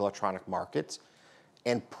moved to electronic markets,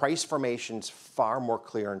 and price formation's far more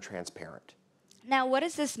clear and transparent. Now, what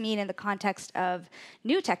does this mean in the context of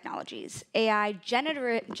new technologies, AI,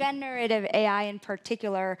 generative AI in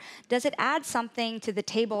particular? Does it add something to the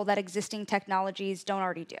table that existing technologies don't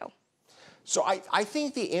already do? So I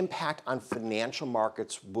think the impact on financial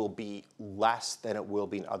markets will be less than it will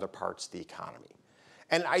be in other parts of the economy.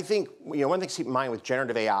 And I think one thing to keep in mind with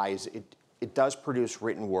generative AI is it does produce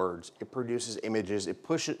written words, it produces images, it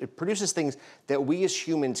produces things that we as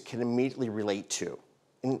humans can immediately relate to.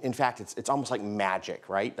 In fact, it's almost like magic,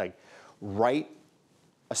 right? Like, write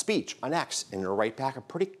a speech on X and it'll write back a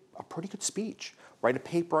pretty good speech. Write a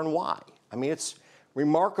paper on Y. I mean, it's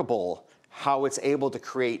remarkable how it's able to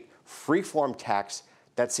create free-form text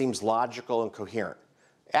that seems logical and coherent.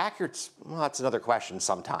 Accurate, well, that's another question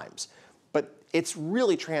sometimes. But it's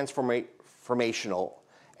really transformational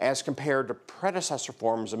as compared to predecessor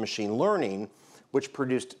forms of machine learning, which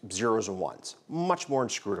produced zeros and ones, much more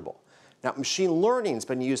inscrutable. Now, machine learning has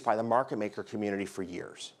been used by the market maker community for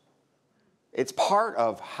years. It's part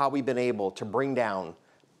of how we've been able to bring down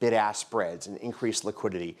bid-ask spreads and increase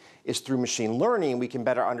liquidity. Is through machine learning, we can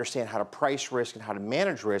better understand how to price risk and how to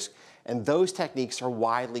manage risk, and those techniques are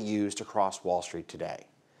widely used across Wall Street today.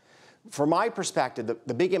 From my perspective,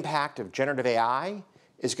 the big impact of generative AI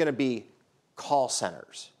is going to be call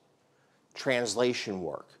centers, translation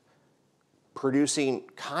work, producing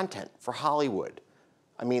content for Hollywood.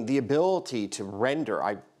 I mean, the ability to render,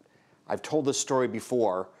 I've told this story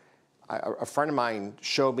before. A friend of mine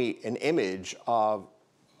showed me an image of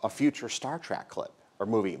a future Star Trek clip or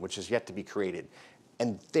movie, which is yet to be created.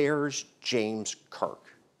 And there's James Kirk.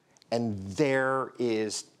 And there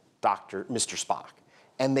is Mr. Spock.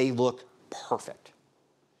 And they look perfect,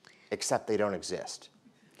 except they don't exist.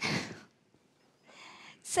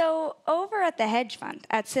 So over at the hedge fund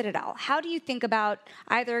at Citadel, how do you think about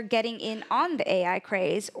either getting in on the AI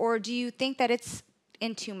craze, or do you think that it's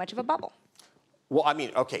in too much of a bubble? Well, I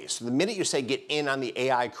mean, okay, so the minute you say get in on the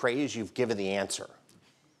AI craze, you've given the answer.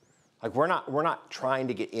 Like, we're not trying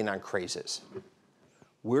to get in on crazes.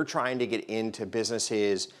 We're trying to get into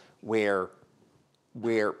businesses where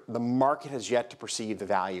the market has yet to perceive the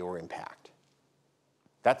value or impact.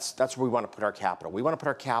 That's where we want to put our capital. We want to put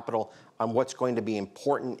our capital on what's going to be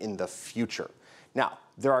important in the future. Now,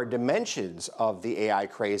 there are dimensions of the AI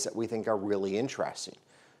craze that we think are really interesting.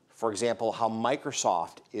 For example, how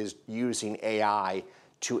Microsoft is using AI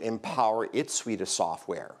to empower its suite of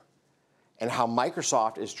software, and how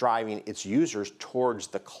Microsoft is driving its users towards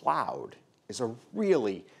the cloud is a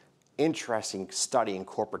really interesting study in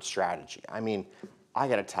corporate strategy. I mean, I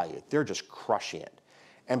got to tell you, they're just crushing it.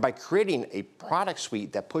 And by creating a product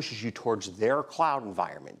suite that pushes you towards their cloud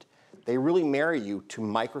environment, they really marry you to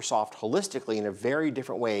Microsoft holistically in a very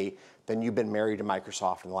different way than you've been married to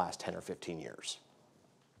Microsoft in the last 10 or 15 years.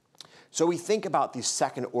 So we think about these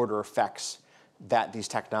second-order effects that these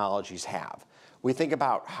technologies have. We think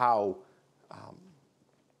about how,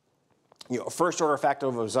 a first-order effect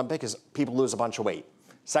of Ozempic is people lose a bunch of weight.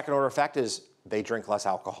 Second-order effect is they drink less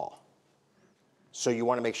alcohol. So you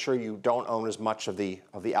want to make sure you don't own as much of the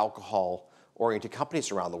alcohol-oriented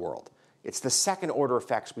companies around the world. It's the second order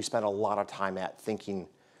effects we spend a lot of time at thinking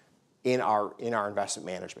in our investment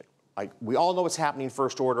management. Like, we all know what's happening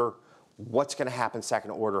first order. What's going to happen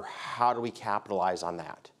second order? How do we capitalize on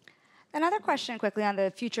that? Another question quickly on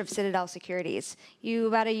the future of Citadel Securities. You,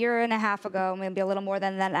 about a year and a half ago, maybe a little more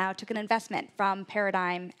than that now, took an investment from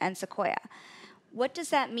Paradigm and Sequoia. What does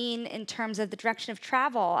that mean in terms of the direction of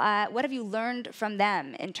travel? What have you learned from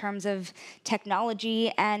them in terms of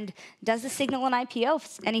technology, and does this signal an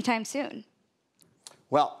IPO anytime soon?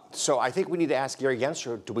 Well, so I think we need to ask Gary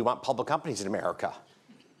Gensler, do we want public companies in America?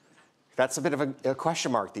 That's a bit of a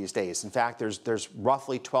question mark these days. In fact, there's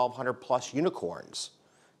roughly 1,200 plus unicorns,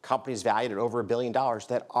 companies valued at over $1 billion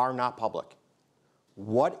that are not public.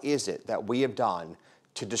 What is it that we have done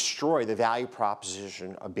to destroy the value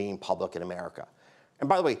proposition of being public in America? And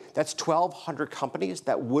by the way, that's 1,200 companies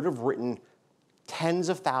that would have written tens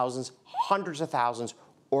of thousands, hundreds of thousands,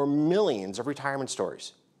 or millions of retirement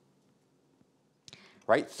stories.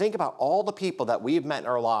 Right? Think about all the people that we have met in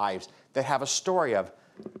our lives that have a story of,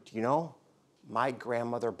 do you know, my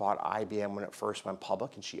grandmother bought IBM when it first went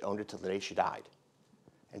public, and she owned it till the day she died.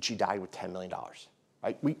 And she died with $10 million.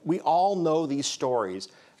 Right? We all know these stories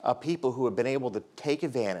of people who have been able to take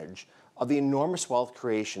advantage of the enormous wealth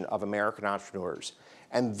creation of American entrepreneurs.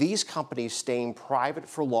 And these companies staying private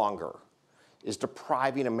for longer is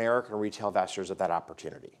depriving American retail investors of that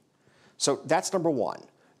opportunity. So that's number one.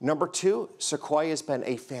 Number two, Sequoia has been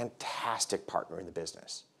a fantastic partner in the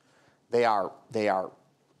business. They are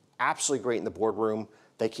absolutely great in the boardroom.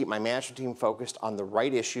 They keep my management team focused on the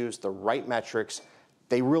right issues, the right metrics.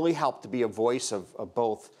 They really help to be a voice of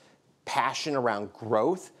both passion around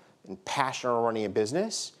growth and passion around running a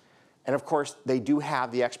business. And of course, they do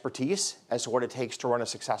have the expertise as to what it takes to run a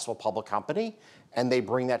successful public company, and they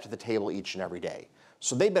bring that to the table each and every day.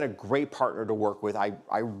 So they've been a great partner to work with. I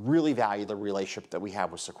really value the relationship that we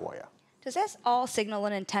have with Sequoia. Does this all signal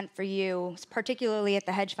an intent for you, particularly at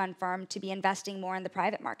the hedge fund firm, to be investing more in the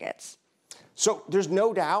private markets? So there's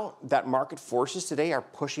no doubt that market forces today are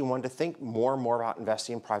pushing one to think more and more about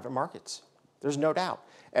investing in private markets. There's no doubt.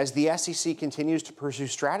 As the SEC continues to pursue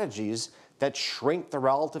strategies that shrink the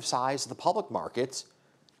relative size of the public markets,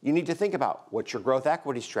 you need to think about what's your growth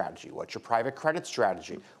equity strategy, what's your private credit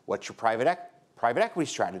strategy, what's your private equity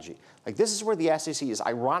strategy. Like, this is where the SEC is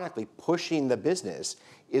ironically pushing the business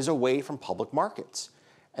is away from public markets.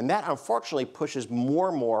 And that unfortunately pushes more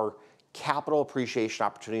and more capital appreciation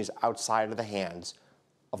opportunities outside of the hands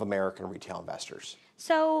of American retail investors.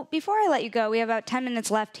 So before I let you go, we have about 10 minutes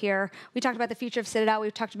left here. We talked about the future of Citadel.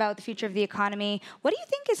 We've talked about the future of the economy. What do you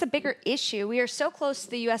think is a bigger issue? We are so close to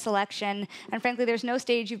the U.S. election, and frankly, there's no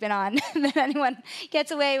stage you've been on that anyone gets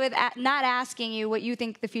away with not asking you what you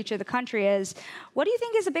think the future of the country is. What do you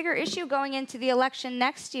think is a bigger issue going into the election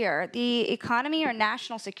next year, the economy or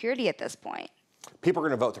national security at this point? People are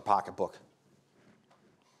going to vote their pocketbook.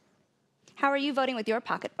 How are you voting with your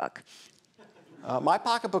pocketbook? My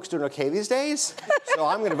pocketbook's doing okay these days, so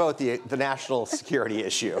I'm going to vote the national security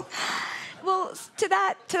issue. Well, to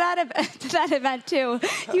that event too,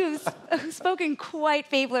 you've spoken quite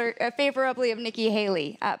favorably of Nikki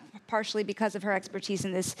Haley, partially because of her expertise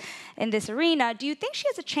in this arena. Do you think she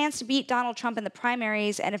has a chance to beat Donald Trump in the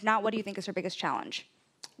primaries? And if not, what do you think is her biggest challenge?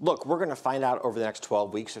 Look, we're going to find out over the next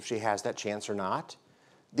 12 weeks if she has that chance or not.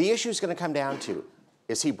 The issue is going to come down to,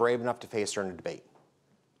 is he brave enough to face her in a debate?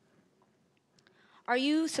 Are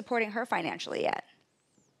you supporting her financially yet?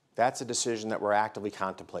 That's a decision that we're actively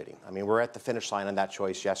contemplating. I mean, we're at the finish line on that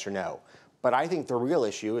choice, yes or no. But I think the real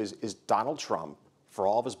issue is Donald Trump, for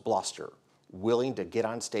all of his bluster, willing to get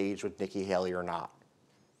on stage with Nikki Haley or not?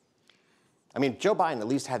 I mean, Joe Biden at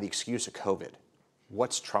least had the excuse of COVID.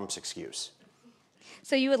 What's Trump's excuse?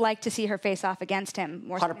 So you would like to see her face off against him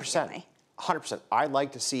more 100%. 100%. I'd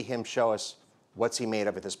like to see him show us what's he made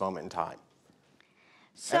of at this moment in time.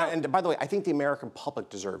 So, and by the way, I think the American public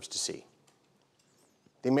deserves to see.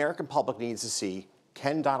 The American public needs to see,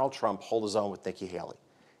 can Donald Trump hold his own with Nikki Haley?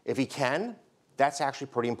 If he can, that's actually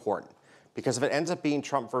pretty important. Because if it ends up being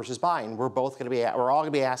Trump versus Biden, we're all going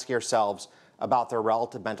to be asking ourselves about their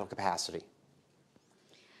relative mental capacity.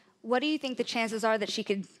 What do you think the chances are that she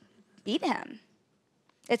could beat him?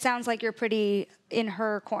 It sounds like you're pretty in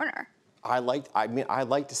her corner. I'd like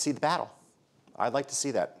to see the battle. I'd like to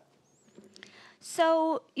see that.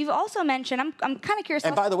 So you've also mentioned, I'm kind of curious.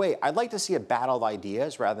 And by the way, I'd like to see a battle of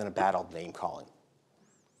ideas rather than a battle of name calling.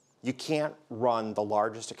 You can't run the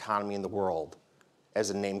largest economy in the world as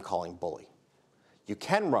a name calling bully. You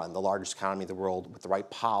can run the largest economy in the world with the right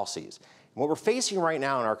policies. And what we're facing right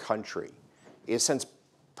now in our country is, since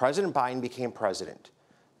President Biden became president.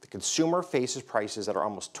 The consumer faces prices that are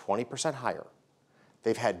almost 20% higher.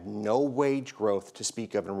 They've had no wage growth to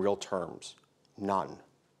speak of in real terms, none.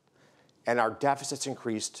 And our deficits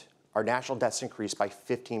increased, our national debt's increased by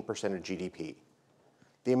 15% of GDP.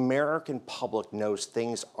 The American public knows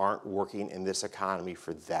things aren't working in this economy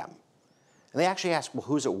for them. And they actually ask, well,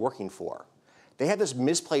 who's it working for? They have this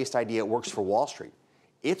misplaced idea it works for Wall Street.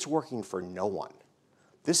 It's working for no one.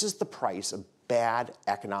 This is the price of bad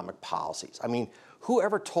economic policies. I mean,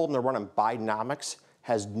 whoever told them they're running Bidenomics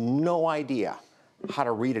has no idea how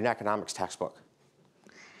to read an economics textbook.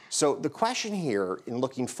 So the question here in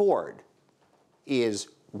looking forward is,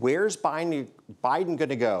 where's Biden going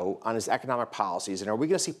to go on his economic policies? And are we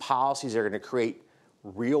going to see policies that are going to create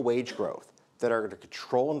real wage growth, that are going to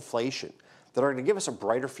control inflation, that are going to give us a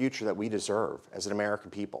brighter future that we deserve as an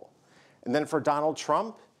American people? And then for Donald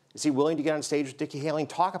Trump, is he willing to get on stage with Nikki Haley and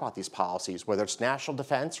talk about these policies, whether it's national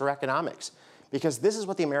defense or economics? Because this is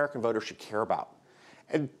what the American voter should care about.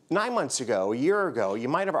 And 9 months ago, a year ago, you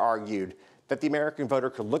might have argued that the American voter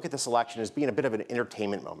could look at this election as being a bit of an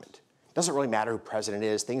entertainment moment. It doesn't really matter who president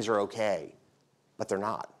is, things are okay. But they're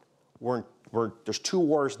not. There's two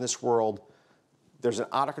wars in this world. There's an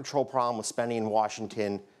out-of-control problem with spending in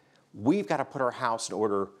Washington. We've got to put our house in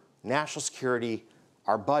order, national security,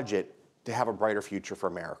 our budget, to have a brighter future for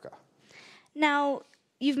America. Now,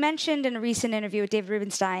 you've mentioned in a recent interview with David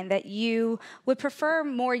Rubenstein that you would prefer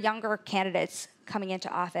more younger candidates coming into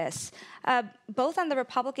office, both on the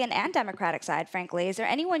Republican and Democratic side, frankly. Is there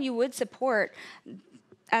anyone you would support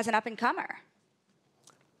as an up-and-comer?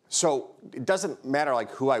 So it doesn't matter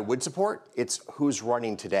like who I would support, it's who's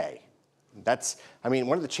running today.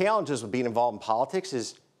 One of the challenges with being involved in politics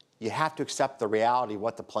is you have to accept the reality of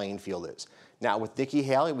what the playing field is. Now, with Nikki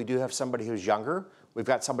Haley, we do have somebody who's younger. We've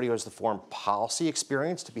got somebody who has the foreign policy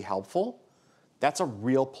experience to be helpful. That's a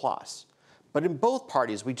real plus. But in both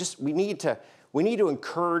parties, we need to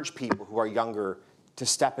encourage people who are younger to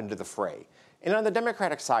step into the fray. And on the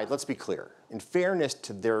Democratic side, let's be clear. In fairness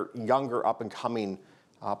to their younger, up-and-coming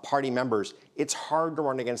party members, it's hard to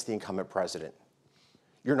run against the incumbent president.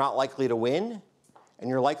 You're not likely to win, and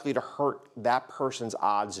you're likely to hurt that person's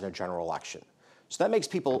odds in a general election. So that makes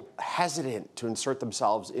people hesitant to insert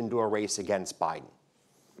themselves into a race against Biden.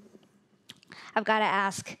 I've got to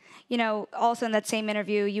ask, also in that same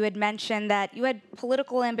interview, you had mentioned that you had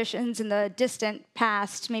political ambitions in the distant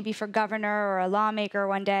past, maybe for governor or a lawmaker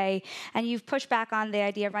one day, and you've pushed back on the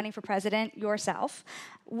idea of running for president yourself.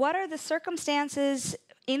 What are the circumstances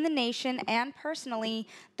in the nation and personally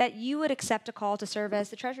that you would accept a call to serve as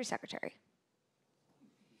the Treasury Secretary?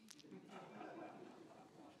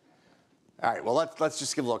 All right, well, let's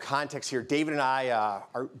just give a little context here. David and I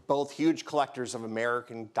are both huge collectors of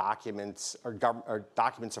American documents, or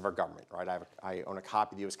documents of our government, right? I own a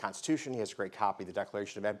copy of the U.S. Constitution. He has a great copy of the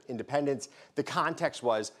Declaration of Independence. The context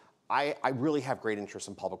was, I really have great interest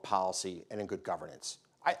in public policy and in good governance.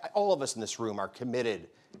 All of us in this room are committed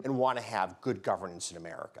and want to have good governance in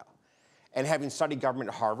America. And having studied government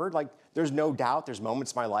at Harvard, there's no doubt, there's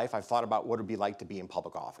moments in my life I've thought about what it would be like to be in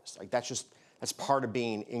public office. That's part of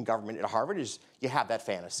being in government at Harvard, is you have that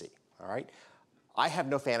fantasy, all right? I have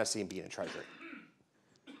no fantasy in being in Treasury.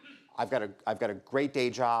 I've got a great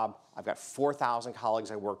day job. I've got 4,000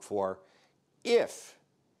 colleagues I work for. If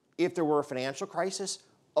there were a financial crisis,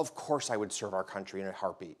 of course I would serve our country in a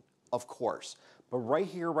heartbeat, of course. But right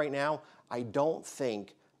here, right now, I don't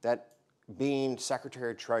think that being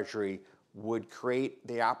Secretary of Treasury would create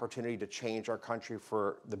the opportunity to change our country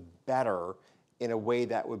for the better in a way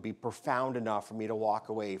that would be profound enough for me to walk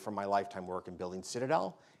away from my lifetime work in building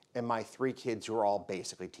Citadel and my 3 kids who are all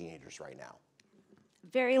basically teenagers right now.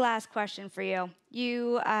 Very last question for you.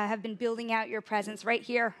 You have been building out your presence right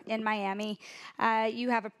here in Miami. You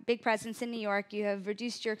have a big presence in New York. You have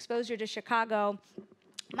reduced your exposure to Chicago.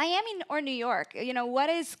 Miami or New York? What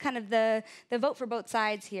is kind of the vote for both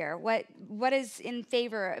sides here? What is in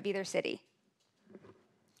favor of either city?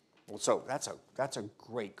 Well, so that's a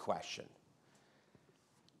great question.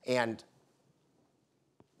 And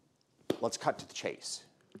let's cut to the chase.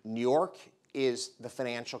 New York is the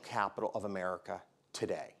financial capital of America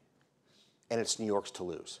today, and it's New York's to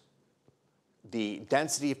lose. The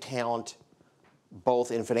density of talent, both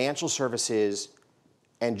in financial services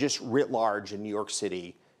and just writ large in New York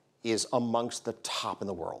City, is amongst the top in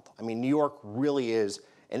the world. New York really is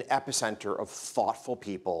an epicenter of thoughtful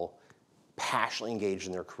people passionately engaged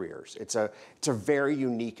in their careers. It's a very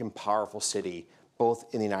unique and powerful city,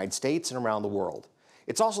 both in the United States and around the world.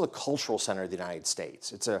 It's also the cultural center of the United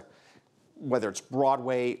States. Whether it's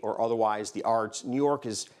Broadway or otherwise, the arts, New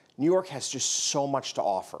York has just so much to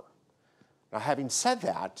offer. Now, having said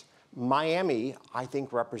that, Miami, I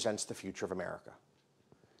think, represents the future of America.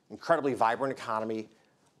 Incredibly vibrant economy.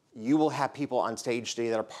 You will have people on stage today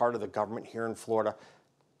that are part of the government here in Florida.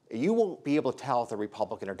 You won't be able to tell if they're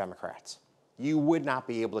Republican or Democrats. You would not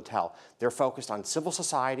be able to tell. They're focused on civil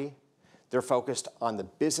society, they're focused on the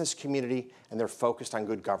business community, and they're focused on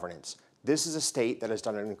good governance. This is a state that has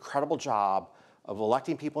done an incredible job of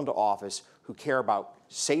electing people into office who care about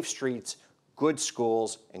safe streets, good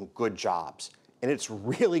schools, and good jobs. And it's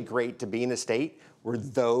really great to be in a state where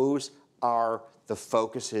those are the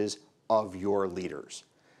focuses of your leaders.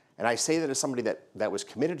 And I say that as somebody that was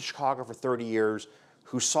committed to Chicago for 30 years,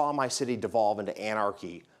 who saw my city devolve into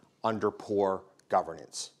anarchy under poor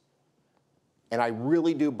governance. And I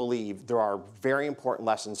really do believe there are very important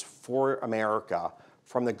lessons for America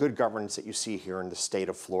from the good governance that you see here in the state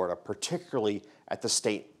of Florida, particularly at the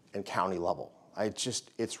state and county level. It's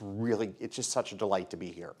just such a delight to be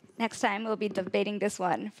here. Next time we'll be debating this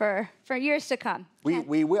one for years to come.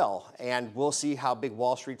 We will, and we'll see how big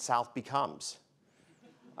Wall Street South becomes.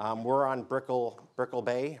 We're on Brickell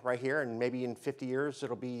Bay right here, and maybe in 50 years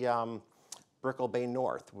it'll be Brickell Bay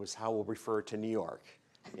North was how we'll refer to New York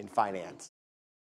in finance.